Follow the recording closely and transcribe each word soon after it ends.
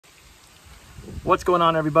What's going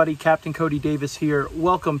on, everybody? Captain Cody Davis here.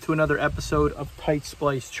 Welcome to another episode of Tight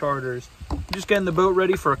Splice Charters. I'm just getting the boat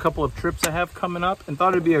ready for a couple of trips I have coming up, and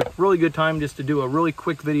thought it'd be a really good time just to do a really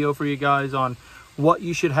quick video for you guys on what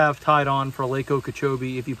you should have tied on for Lake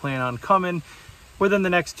Okeechobee if you plan on coming within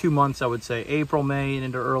the next 2 months. I would say April, May, and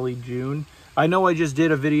into early June. I know I just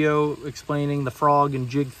did a video explaining the frog and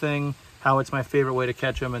jig thing, how it's my favorite way to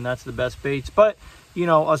catch them, and that's the best baits. But you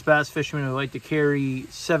know, us bass fishermen, we like to carry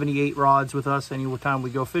 78 rods with us any time we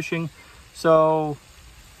go fishing. So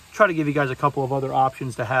try to give you guys a couple of other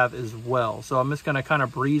options to have as well. So I'm just going to kind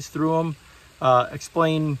of breeze through them,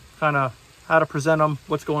 explain kind of how to present them,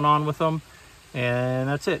 what's going on with them. And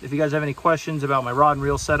that's it. If you guys have any questions about my rod and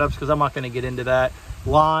reel setups, because I'm not going to get into that,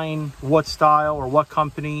 line, what style or what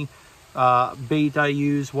company, bait I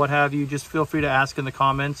use, what have you, just feel free to ask in the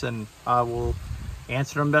comments and I will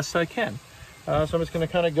answer them best I can. So I'm just going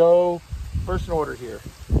to kind of go first in order here.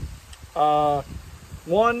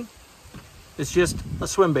 One, it's just a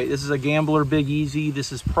swim bait. This is a Gambler Big Easy.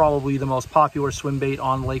 This is probably the most popular swim bait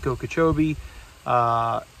on Lake Okeechobee.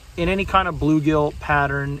 In any kind of bluegill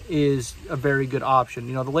pattern is a very good option.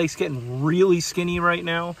 You know, the lake's getting really skinny right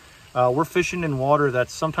now. We're fishing in water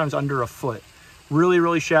that's sometimes under a foot.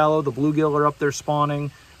 Really shallow. The bluegill are up there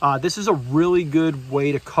spawning. This is a really good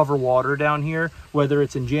way to cover water down here, whether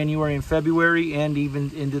it's in January and February and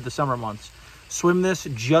even into the summer months. Swim this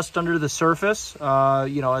just under the surface,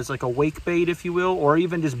 you know, as like a wake bait, if you will, or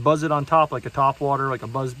even just buzz it on top like a topwater, like a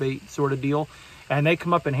buzz bait sort of deal. And they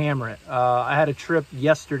come up and hammer it. I had a trip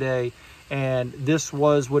yesterday and this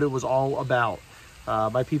was what it was all about.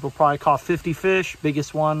 My people probably caught 50 fish.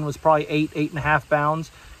 Biggest one was probably 8.5 pounds.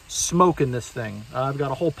 Smoking this thing. I've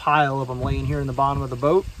got a whole pile of them laying here in the bottom of the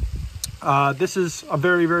boat. This is a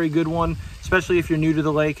very good one, especially if you're new to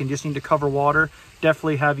the lake and just need to cover water.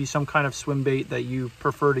 Definitely have you some kind of swim bait that you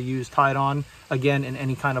prefer to use tied on, again, in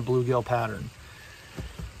any kind of bluegill pattern.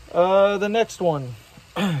 The next one,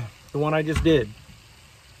 the one I just did,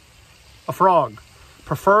 a frog,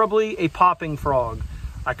 preferably a popping frog.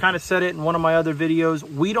 I kind of said it in one of my other videos.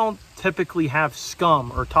 We don't typically have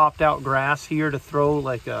scum or topped out grass here to throw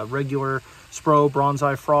like a regular Spro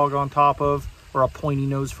bronze-eye frog on top of, or a pointy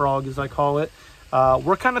nose frog as I call it.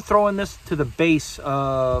 We're kind of throwing this to the base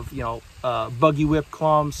of, you know, buggy whip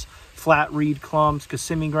clumps, flat reed clumps,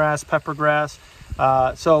 Kissimmee grass, pepper grass.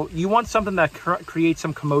 So you want something that creates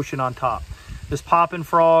some commotion on top. This poppin'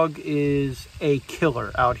 frog is a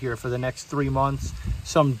killer out here for the next 3 months.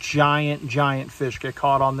 Some giant fish get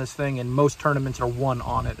caught on this thing, and most tournaments are won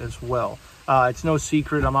on it as well. It's no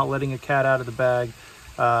secret. I'm not letting a cat out of the bag,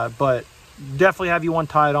 but definitely have you one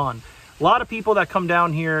tied on. A lot of people that come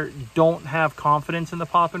down here don't have confidence in the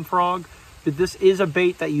poppin' frog, but this is a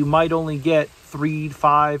bait that you might only get 3,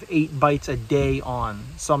 5, 8 bites a day on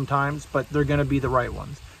sometimes, but they're going to be the right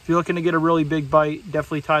ones. If you're looking to get a really big bite,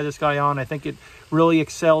 definitely tie this guy on. I think it really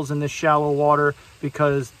excels in this shallow water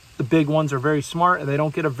because the big ones are very smart and they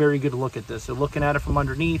don't get a very good look at this. They're looking at it from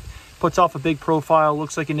underneath, puts off a big profile,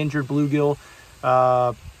 looks like an injured bluegill,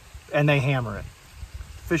 and they hammer it.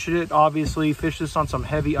 Fish it, obviously, fish this on a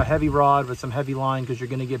heavy rod with some heavy line because you're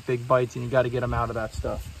going to get big bites and you got to get them out of that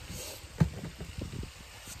stuff.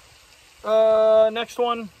 Next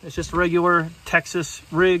one is just a regular Texas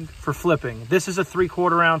rig for flipping. This is a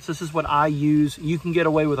 3/4 ounce. This is what I use. You can get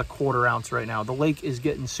away with a 1/4 ounce right now. The lake is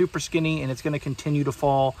getting super skinny and it's going to continue to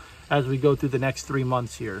fall as we go through the next 3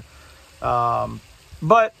 months here.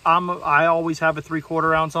 But I always have a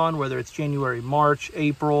 3/4 ounce on, whether it's January, March,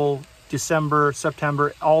 April, December,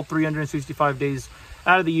 September, all 365 days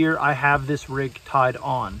out of the year, I have this rig tied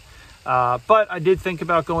on. But I did think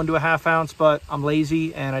about going to a 1/2 ounce, but I'm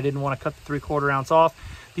lazy and I didn't want to cut the 3/4 ounce off.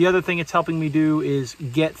 The other thing it's helping me do is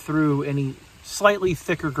get through any slightly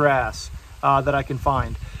thicker grass that I can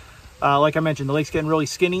find. Like I mentioned, the lake's getting really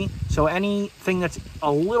skinny, so anything that's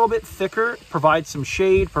a little bit thicker provides some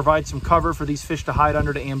shade, provides some cover for these fish to hide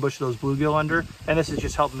under, to ambush those bluegill under, and this is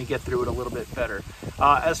just helping me get through it a little bit better.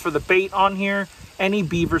 As for the bait on here, any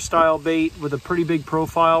beaver style bait with a pretty big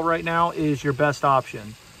profile right now is your best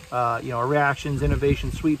option. You know, a Reactions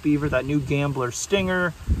Innovation Sweet Beaver, that new Gambler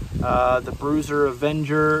Stinger, the Bruiser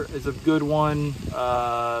Avenger is a good one.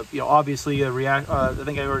 You know, obviously I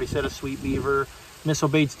think I already said a Sweet Beaver. Missile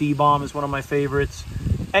Baits D-Bomb is one of my favorites.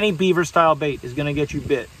 Any beaver style bait is going to get you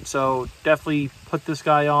bit, so definitely put this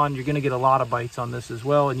guy on. You're going to get a lot of bites on this as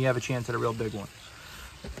well, and you have a chance at a real big one.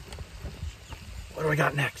 What do we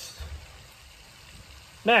got next?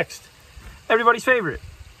 Next, everybody's favorite,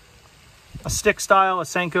 a stick style, a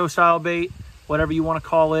Senko style bait, whatever you want to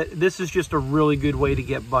call it. This is just a really good way to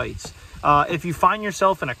get bites. If you find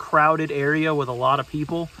yourself in a crowded area with a lot of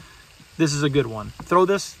people, this is a good one. Throw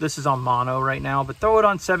this is on mono right now, but throw it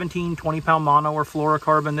on 17, 20 pound mono or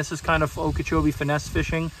fluorocarbon. This is kind of Okeechobee finesse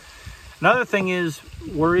fishing. Another thing is,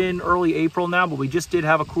 we're in early April now, but we just did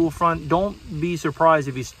have a cool front. Don't be surprised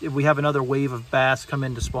if we have another wave of bass come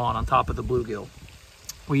in to spawn on top of the bluegill.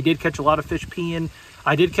 We did catch a lot of fish peeing.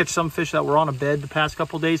 I did catch some fish that were on a bed the past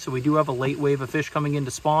couple days, so we do have a late wave of fish coming in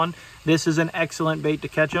to spawn. This is an excellent bait to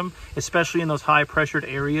catch them, especially in those high pressured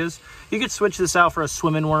areas. You could switch this out for a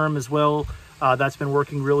swimming worm as well. That's been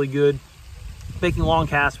working really good. Making long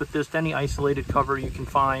casts with this, any isolated cover you can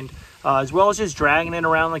find, as well as just dragging it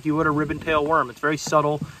around like you would a ribbon tail worm. It's very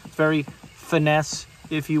subtle, it's very finesse,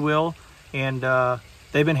 if you will, and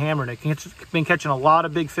they've been hammering it. Been catching a lot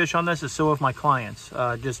of big fish on this, and so have my clients.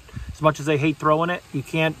 Just as much as they hate throwing it, you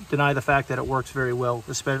can't deny the fact that it works very well,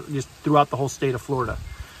 especially just throughout the whole state of Florida,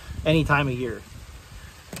 any time of year.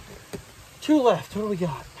 2 left. What do we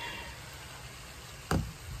got?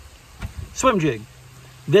 Swim jig.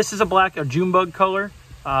 This is a June bug color,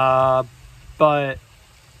 but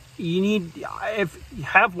you need, if you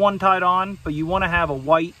have one tied on, but you want to have a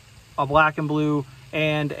white, a black and blue,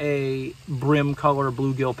 and a brim color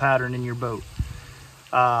bluegill pattern in your boat.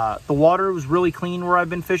 The water was really clean where I've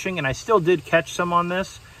been fishing, and I still did catch some on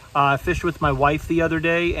this. I fished with my wife the other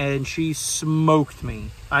day, and she smoked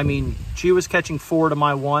me. I mean, she was catching 4 to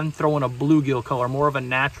my 1, throwing a bluegill color, more of a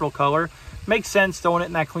natural color. Makes sense throwing it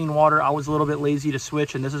in that clean water. I was a little bit lazy to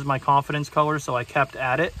switch, and this is my confidence color, so I kept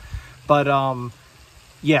at it. But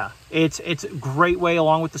yeah, it's a great way,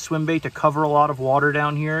 along with the swim bait, to cover a lot of water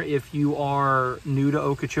down here if you are new to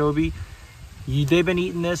Okeechobee. They've been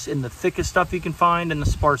eating this in the thickest stuff you can find and the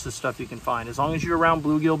sparsest stuff you can find. As long as you're around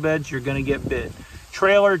bluegill beds, you're going to get bit.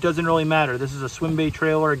 Trailer doesn't really matter. This is a swim bait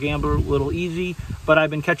trailer, a gambler, little easy, but I've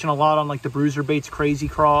been catching a lot on like the Bruiser Baits Crazy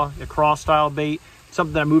Craw, a craw style bait,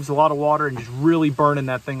 something that moves a lot of water, and just really burning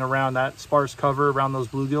that thing around that sparse cover around those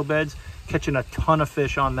bluegill beds, catching a ton of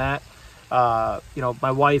fish on that. You know,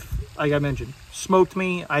 my wife, like I mentioned, smoked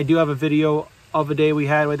me. I do have a video of a day we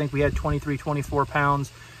had. I think we had 23, 24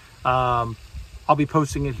 pounds. I'll be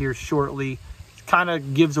posting it here shortly. It kind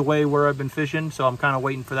of gives away where I've been fishing, so I'm kind of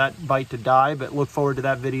waiting for that bite to die, but look forward to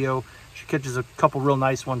that video. She catches a couple real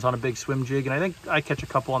nice ones on a big swim jig, and I think I catch a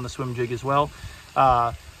couple on the swim jig as well.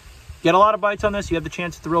 Get a lot of bites on this. You have the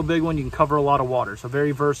chance at the real big one. You can cover a lot of water, so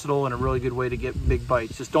very versatile and a really good way to get big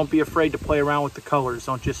bites. Just don't be afraid to play around with the colors.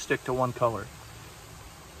 Don't just stick to one color.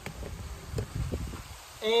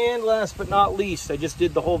 And last but not least, I just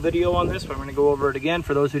did the whole video on this, but I'm going to go over it again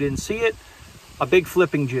for those who didn't see it. A big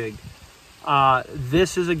flipping jig.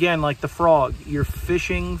 This is, again, like the frog. You're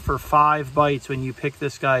fishing for 5 bites when you pick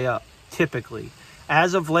this guy up, typically.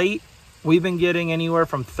 As of late, we've been getting anywhere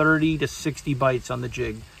from 30 to 60 bites on the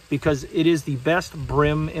jig, because it is the best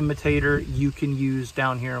brim imitator you can use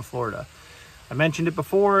down here in Florida. I mentioned it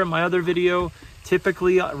before in my other video.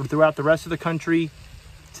 Typically, throughout the rest of the country,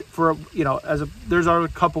 there's a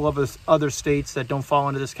couple of other states that don't fall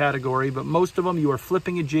into this category, but most of them, you are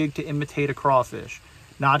flipping a jig to imitate a crawfish.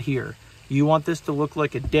 Not here. You want this to look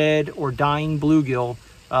like a dead or dying bluegill,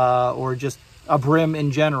 or just a brim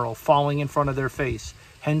in general falling in front of their face.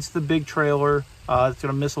 Hence the big trailer. It's got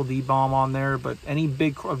a missile D-bomb on there, but any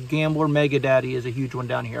big gambler mega daddy is a huge one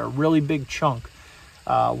down here. A really big chunk,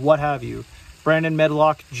 what have you. Brandon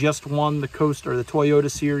Medlock just won the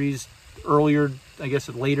Toyota Series earlier, I guess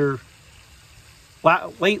late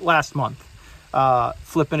last month,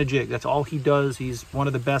 flipping a jig. That's all he does. He's one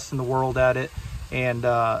of the best in the world at it, and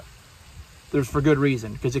there's for good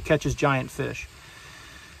reason, because it catches giant fish.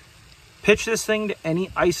 Pitch this thing to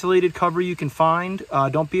any isolated cover you can find.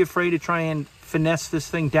 Don't be afraid to try and finesse this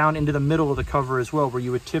thing down into the middle of the cover as well, where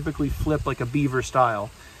you would typically flip like a beaver style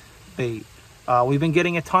bait. We've been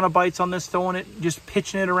getting a ton of bites on this, throwing it, just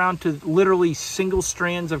pitching it around to literally single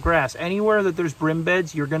strands of grass. Anywhere that there's brim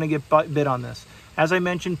beds, you're going to get bit on this. As I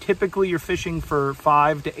mentioned, typically you're fishing for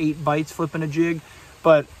 5 to 8 bites flipping a jig,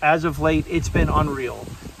 but as of late, it's been unreal.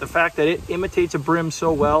 The fact that it imitates a brim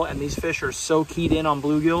so well, and these fish are so keyed in on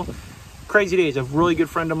bluegill. Crazy days. A really good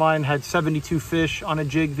friend of mine had 72 fish on a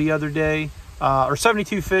jig the other day, or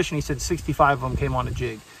 72 fish, and he said 65 of them came on a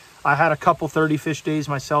jig. I had a couple 30 fish days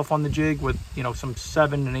myself on the jig with, some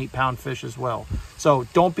 7 and 8 pound fish as well. So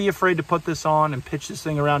don't be afraid to put this on and pitch this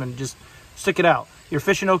thing around and just stick it out. You're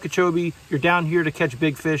fishing Okeechobee. You're down here to catch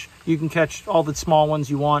big fish. You can catch all the small ones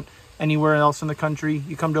you want anywhere else in the country.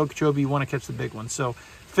 You come to Okeechobee, you want to catch the big ones. So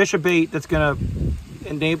fish a bait that's going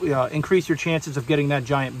to increase your chances of getting that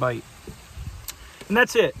giant bite. And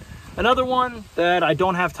that's it. Another one that I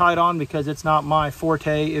don't have tied on because it's not my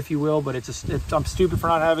forte, if you will, but I'm stupid for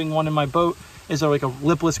not having one in my boat, is like a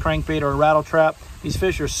lipless crankbait or a rattle trap. These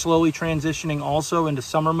fish are slowly transitioning also into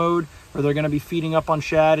summer mode, where they're going to be feeding up on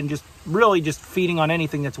shad and just really just feeding on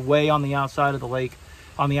anything that's way on the outside of the lake,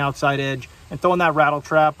 on the outside edge. And throwing that rattle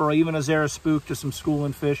trap or even a Zara spook to some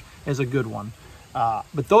schooling fish is a good one.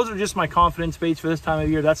 But those are just my confidence baits for this time of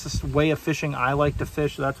year. That's just the way of fishing I like to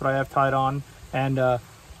fish. So that's what I have tied on. And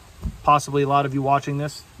possibly a lot of you watching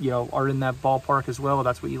this, you know, are in that ballpark as well.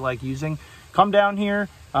 That's what you like using. Come down here.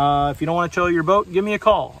 If you don't want to tow your boat, give me a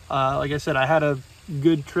call. Like I said, I had a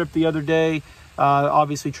good trip the other day.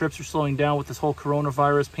 Obviously, trips are slowing down with this whole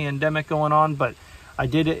coronavirus pandemic going on, but I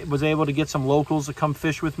was able to get some locals to come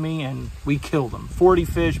fish with me, and we killed them. 40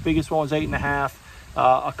 fish, biggest one was 8.5.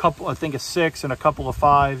 A couple, I think, a 6 and a couple of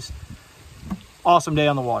 5s. Awesome day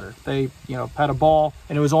on the water. They, you know, had a ball,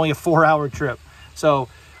 and it was only a 4-hour trip. So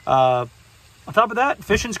on top of that,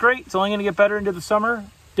 fishing's great. It's only going to get better into the summer.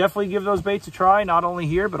 Definitely give those baits a try, not only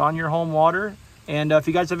here, but on your home water. And if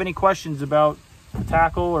you guys have any questions about the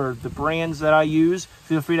tackle or the brands that I use,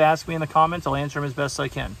 feel free to ask me in the comments. I'll answer them as best I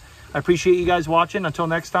can. I appreciate you guys watching. Until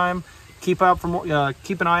next time, keep an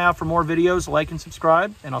eye out for more videos, like and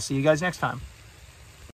subscribe, and I'll see you guys next time.